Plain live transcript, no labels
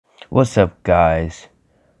What's up, guys?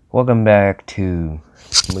 Welcome back to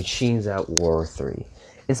Machines at War 3.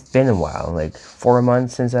 It's been a while, like 4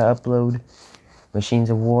 months since I upload Machines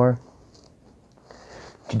of War.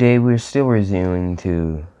 Today we're still resuming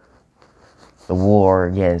to the war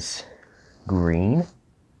against Green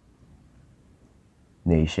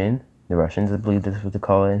Nation. The Russians, I believe that's what they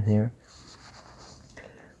call it in here.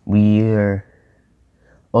 We are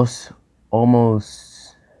almost...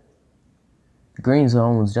 Green's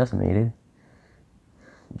almost decimated.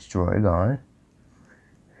 Destroyed, gone.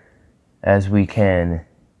 As we can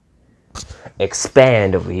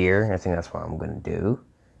expand over here, I think that's what I'm gonna do.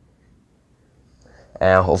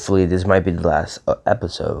 And hopefully this might be the last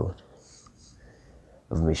episode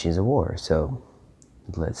of Machines of War. So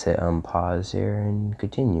let's hit pause here and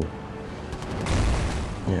continue.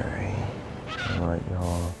 Alright. I want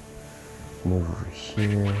y'all move over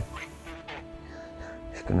here.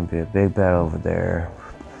 It's gonna be a big battle over there.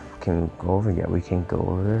 Can we go over? Yeah, we can go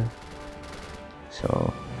over.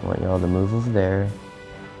 So I want y'all to move over there.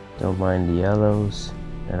 Don't mind the yellows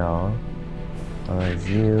at all. Our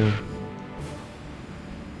view.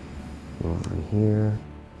 Over here.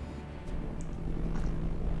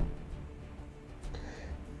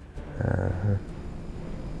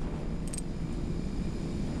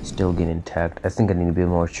 Still getting attacked. I think I need to build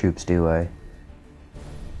more troops, do I?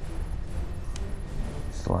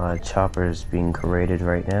 There's a lot of choppers being created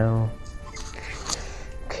right now.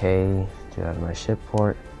 Okay, get out of my ship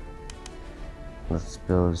port. Let's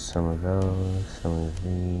build some of those, some of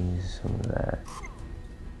these, some of that.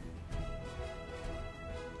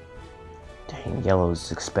 Dang,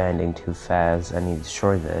 yellow's expanding too fast. I need to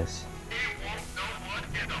destroy this.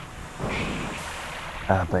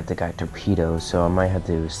 But they got torpedoes, so I might have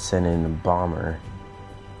to send in a bomber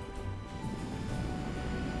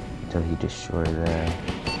until he destroys that.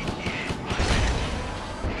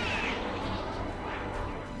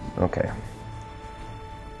 Okay.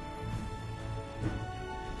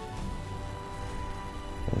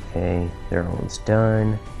 Okay, they're almost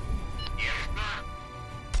done.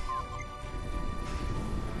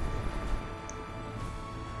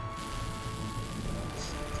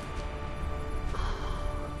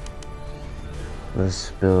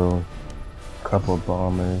 Let's build a couple of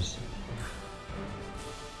bombers.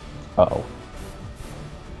 Uh-oh.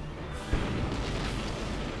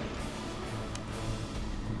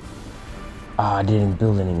 Ah, I didn't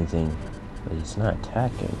build anything. But he's not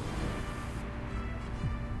attacking.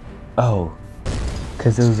 Oh.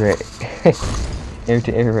 Because those are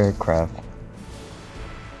air-to-air aircraft.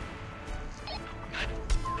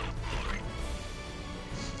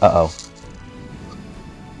 Uh-oh.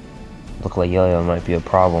 Look like Yo-Yo might be a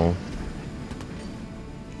problem.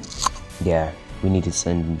 Yeah, we need to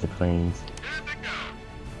send in the planes.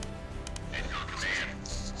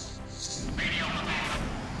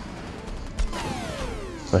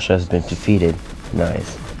 Russia has been defeated.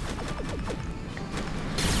 Nice.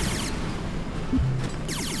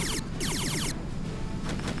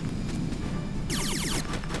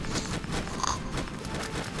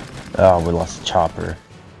 Oh, we lost a chopper.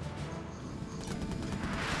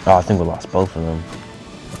 Oh, I think we lost both of them.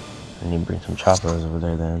 I need to bring some choppers over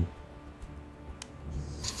there then.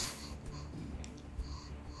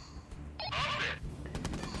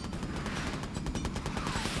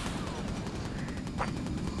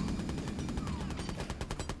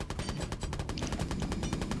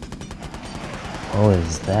 What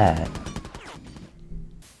is that?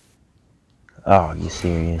 Oh, you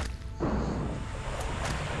serious?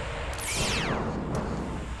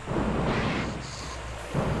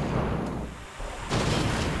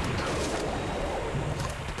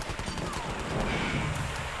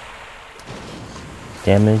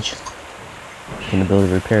 Damage. Can build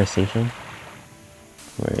a repair station.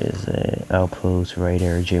 Where is it? Outpost, right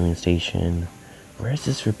air, German station. Where is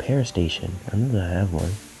this repair station? I know that I have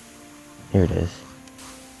one. Here it is.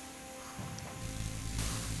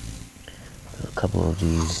 Build a couple of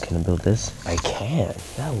these. Can I build this? I can.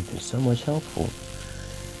 That would be so much helpful.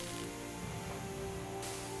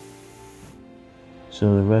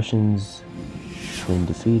 So the Russians have been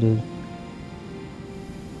defeated.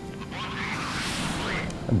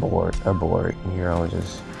 Abort. Here I'll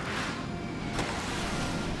just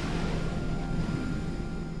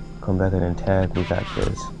come back and attack. We got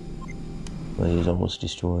this. But he's almost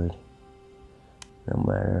destroyed. No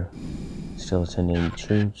matter. Still sending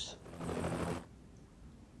troops.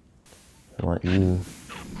 I want you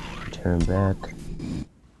to turn back.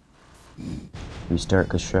 Restart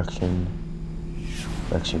construction.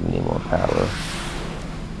 Actually, we need more power.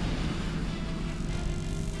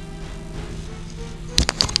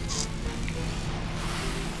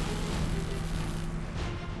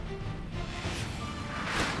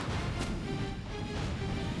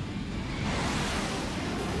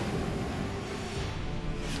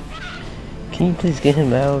 Can you please get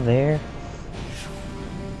him out of there?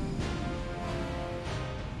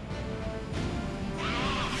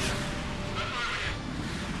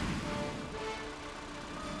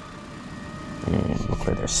 Look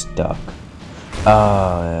like they're stuck.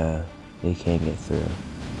 Oh, yeah. They can't get through.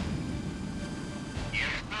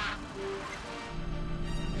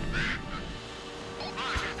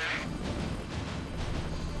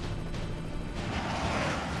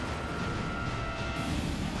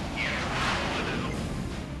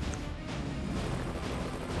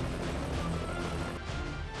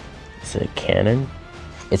 Is it a cannon?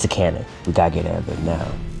 It's a cannon. We gotta get out of it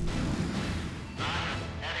now.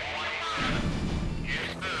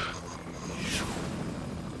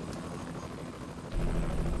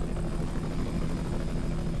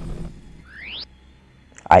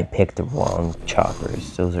 I picked the wrong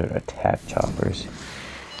choppers. Those are attack choppers.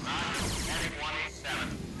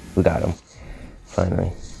 We got them.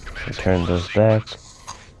 Finally. Return those back.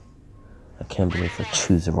 I can't believe I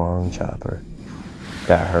choose the wrong chopper.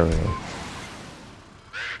 Gotta hurry.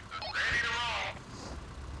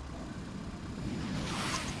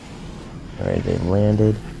 Alright, they've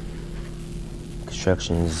landed.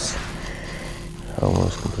 Construction is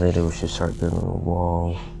almost completed. We should start building a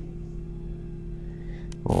wall.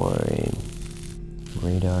 Or a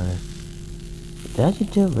radar. Did I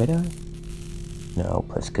just do a radar? No,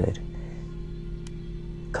 that's good.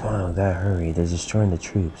 Come on, gotta hurry. They're destroying the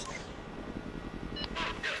troops.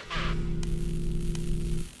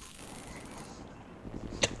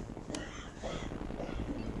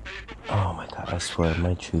 Oh my god, I swear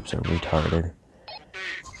my troops are retarded.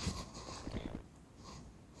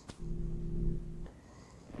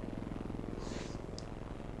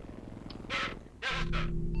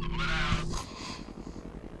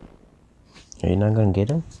 Are you not gonna get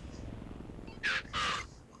him?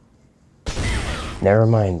 Never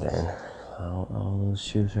mind then. All those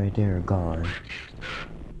troops right there are gone.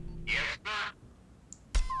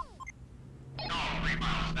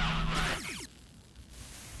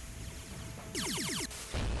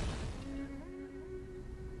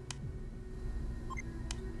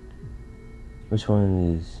 Which one of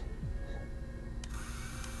these?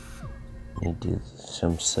 Need to do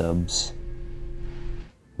some subs.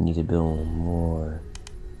 Need to build more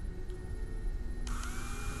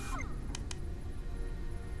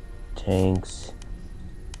tanks.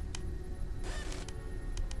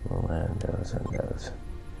 We'll land those and those.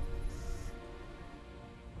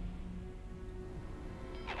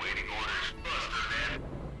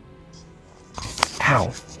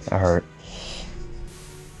 Ow! That hurt.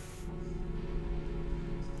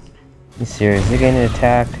 You serious? They're getting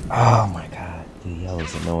attacked? Oh my god, the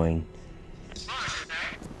yellow's annoying.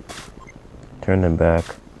 Turn them back.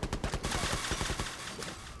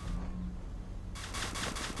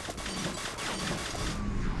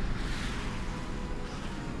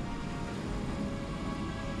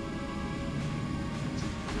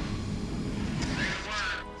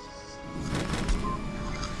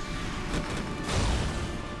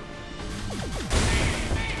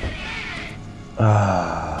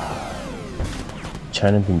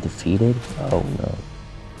 China been defeated? Oh no.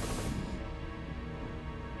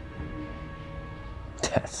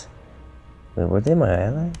 That's... Wait, were they my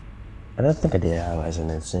ally? I don't think I did allies in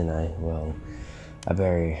this, didn't I? Well, I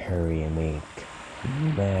better hurry and make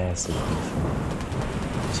massive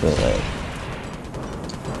difference. So like...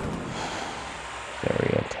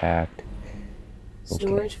 Very attacked. Okay.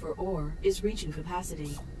 Storage for ore is reaching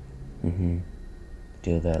capacity.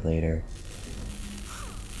 Do that later.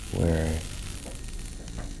 Where...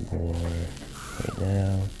 right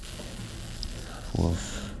now.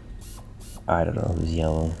 Wolf. I don't know who's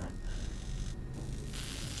yellow.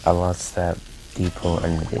 I lost that depot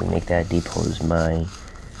and they make that depot is mine.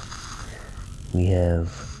 We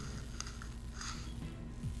have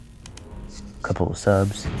a couple of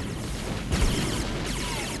subs.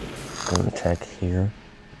 Gonna attack here.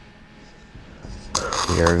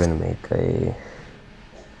 We are gonna make a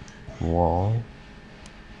wall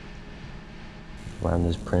around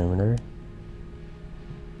this perimeter.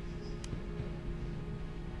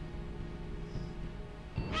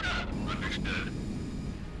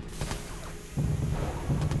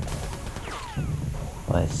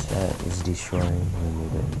 My set is destroying.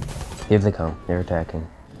 Remove it. Here they come. They're attacking.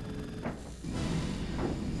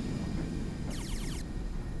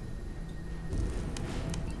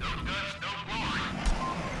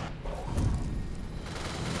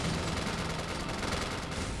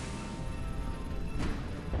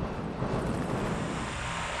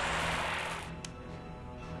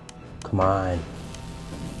 Come on.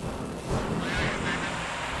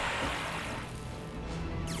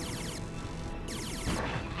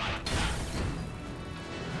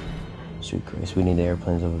 Sweet Christ, we need the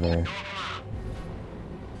airplanes over there.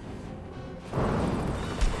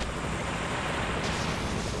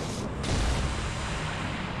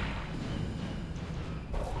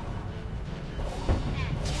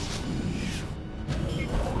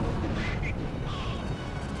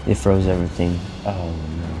 It froze everything. Oh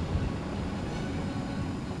no.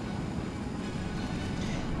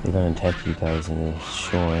 They're gonna attack you guys in the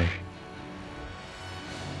shore.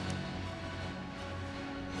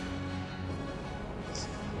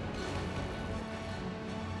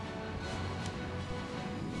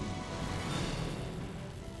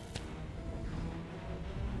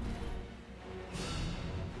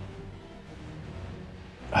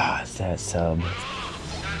 Ah, it's that sub.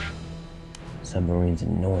 Submarine's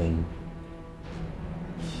annoying.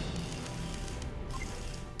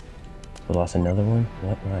 We lost another one?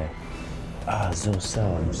 What? Why? Ah, those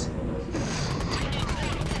subs.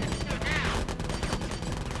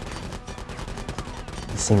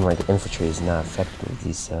 It seemed like infantry is not effective with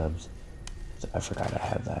these subs. I forgot I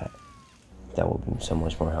have that. That will be so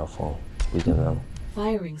much more helpful. We can go.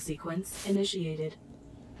 Firing sequence initiated.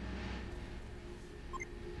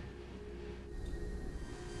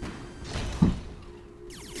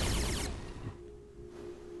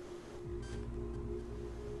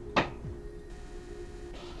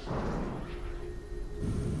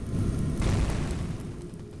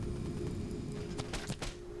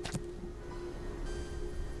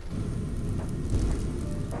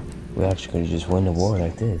 We actually could just win the war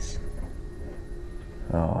like this.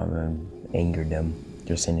 Oh, I'm angered them.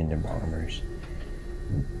 They're sending their bombers.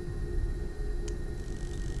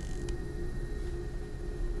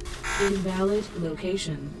 Invalid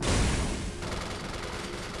location.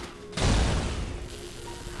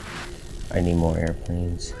 I need more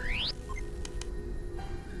airplanes.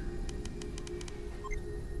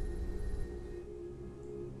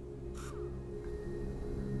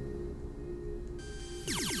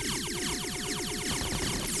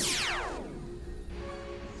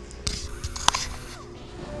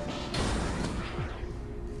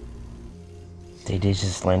 They did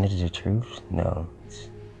just landed the troops? No.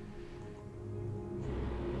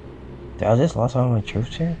 Did I just lost all my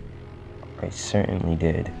troops here? I certainly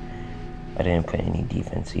did. I didn't put any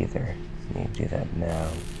defense either. I need to do that now.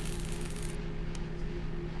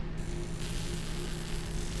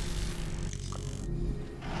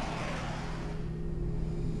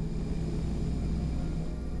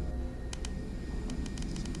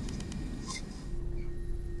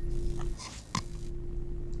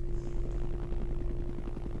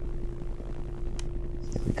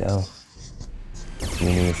 There we go. We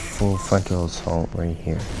need a full frontal assault right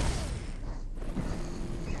here.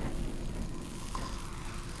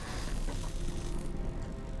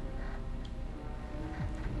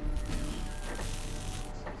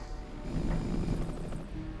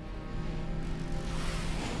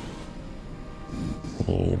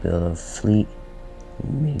 We need to build a fleet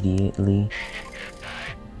immediately.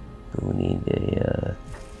 But we need a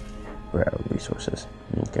resources.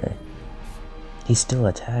 Okay. He's still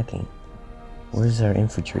attacking. Where's our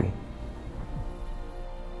infantry?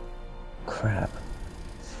 Crap.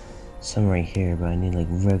 Some right here, but I need like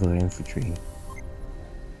regular infantry.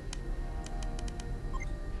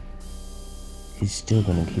 He's still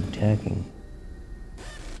gonna keep attacking.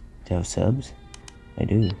 Do I have subs? I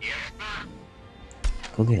do.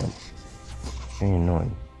 Go get him. Very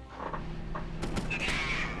annoying.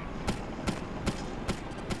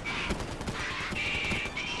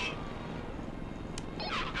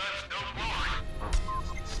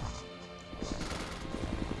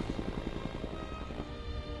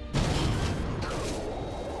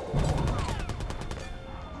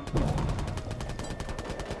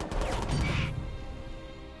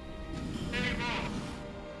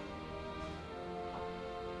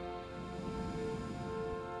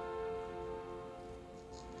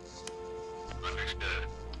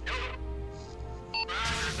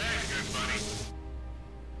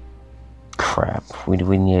 Crap. We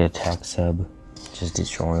need to attack sub. Just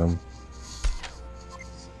destroy them.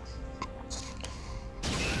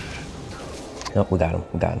 Nope, we got him.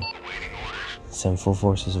 We got him. Send full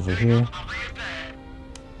forces over here.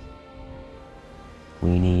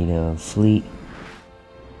 We need a fleet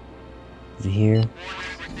over here.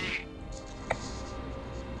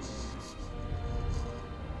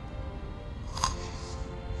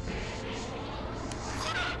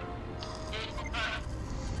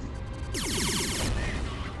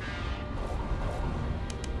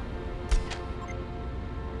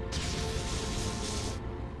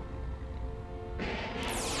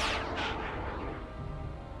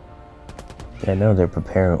 I know they're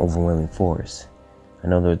preparing overwhelming force. I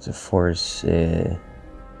know there's a force.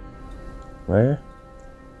 Where?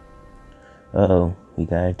 Uh-oh, we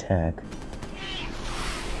got attack.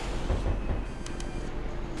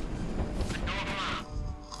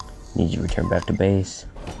 Need you to return back to base.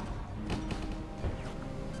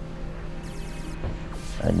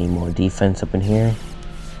 I need more defense up in here.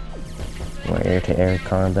 More air-to-air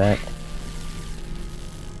combat.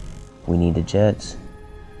 We need the jets.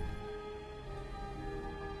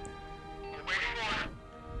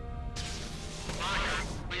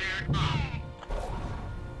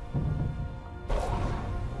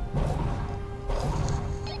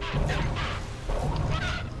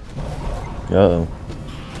 Uh-oh.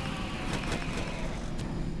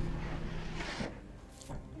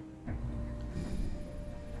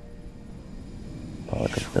 Oh, I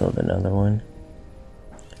could build another one.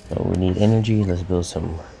 Oh, we need energy. Let's build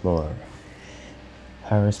some more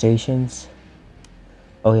power stations.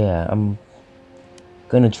 Oh yeah, I'm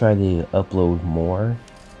gonna try to upload more.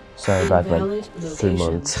 Sorry about like 3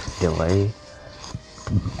 months delay.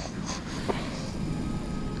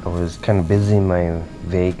 I was kind of busy in my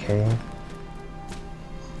vacay,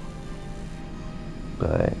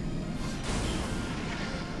 but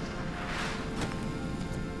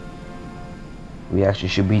we actually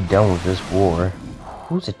should be done with this war.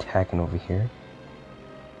 Who's attacking over here?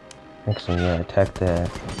 Actually, yeah, attack that.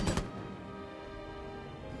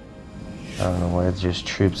 I don't know why it's just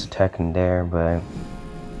troops attacking there, but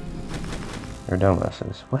they're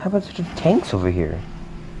dumbasses. What happened to the tanks over here?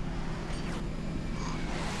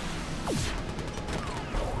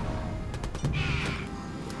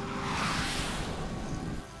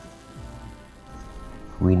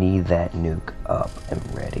 We need that nuke up and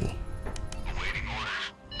ready.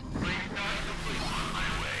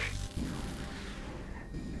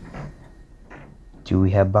 Do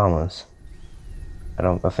we have bombers?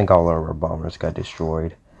 I think all of our bombers got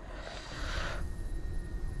destroyed.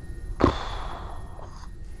 That'll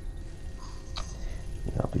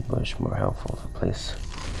be much more helpful if a place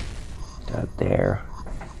out there.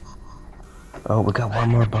 Oh, we got one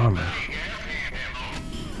more bomber.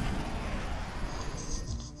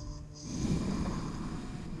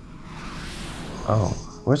 Oh,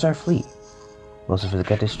 where's our fleet? Most of it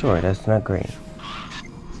got destroyed. That's not great.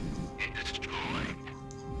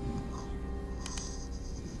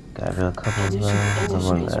 Got a couple of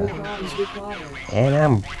and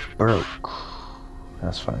I'm broke.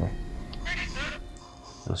 That's fine.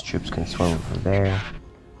 Those troops can swim over there.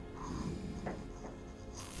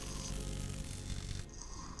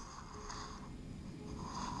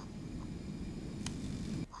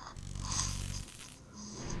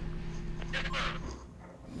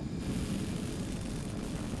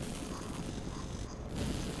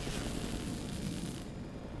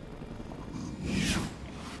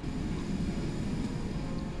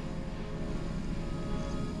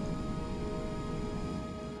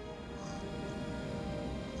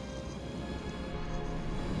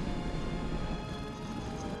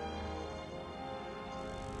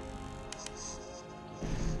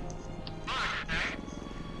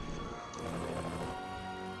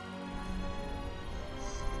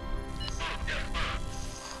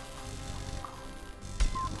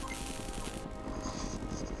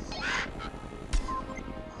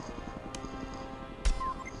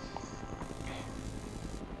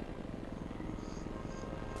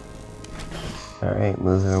 Alright,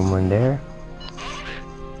 move everyone there.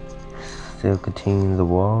 Still continue the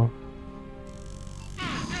wall.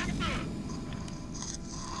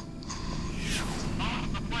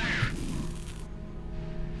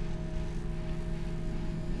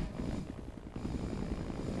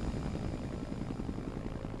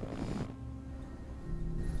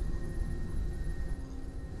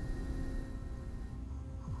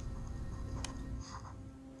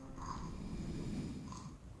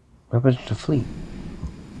 What happened to the fleet?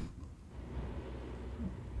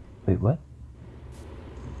 Wait, what?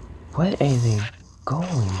 What are they going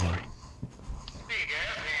there?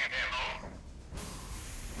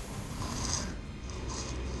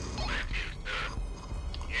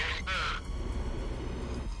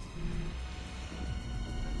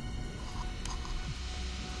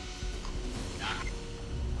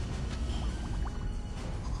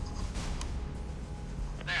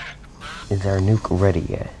 Is our nuke ready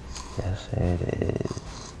yet? Yes, it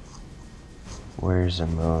is. Where's the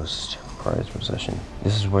most prized possession?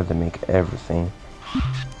 This is where they make everything.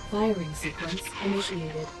 Firing sequence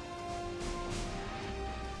initiated.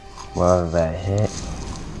 Wow, that hit.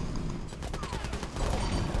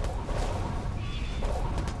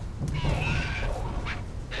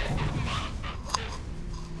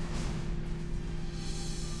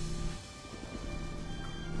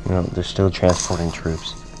 No, they're still transporting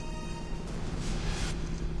troops.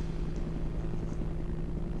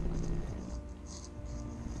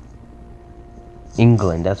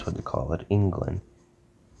 England, that's what they call it, England.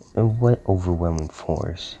 And what overwhelming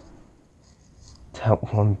force?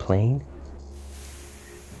 That one plane?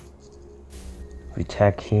 If we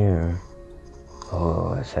attack here...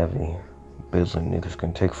 Oh, that's heavy. Building niggas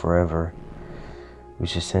gonna take forever. We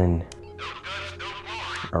should send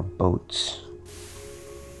our boats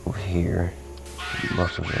over here.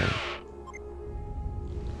 Most of them.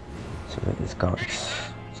 So that it's gone.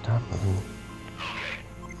 Stop moving.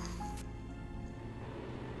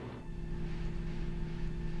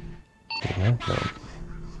 Yeah, no.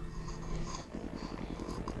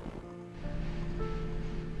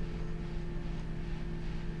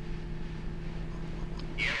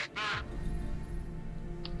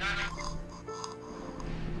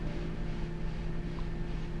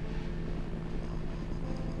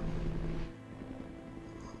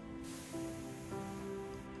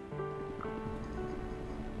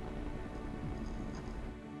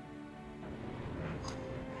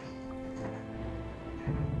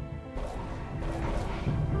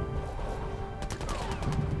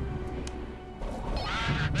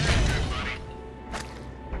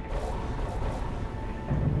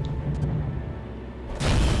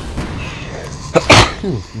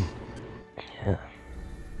 Yeah.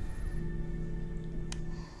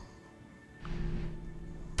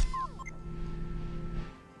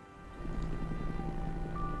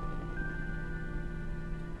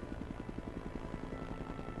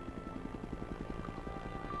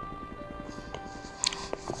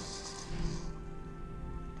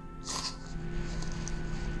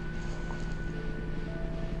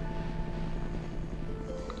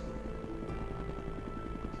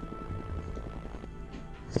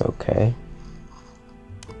 Okay.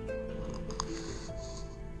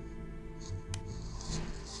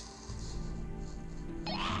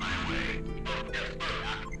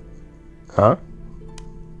 Huh?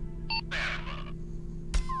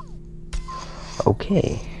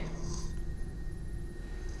 Okay.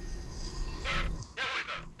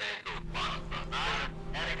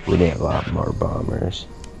 We need a lot more bombers.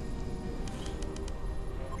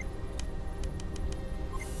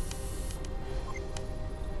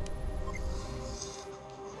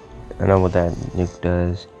 I know what that nuke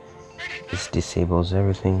does. It disables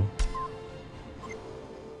everything.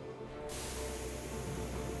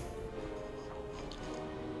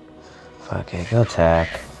 Fuck it, go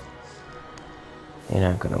attack. You're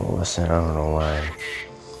not gonna listen, I don't know why.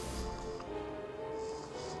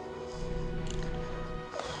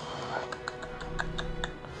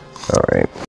 Alright.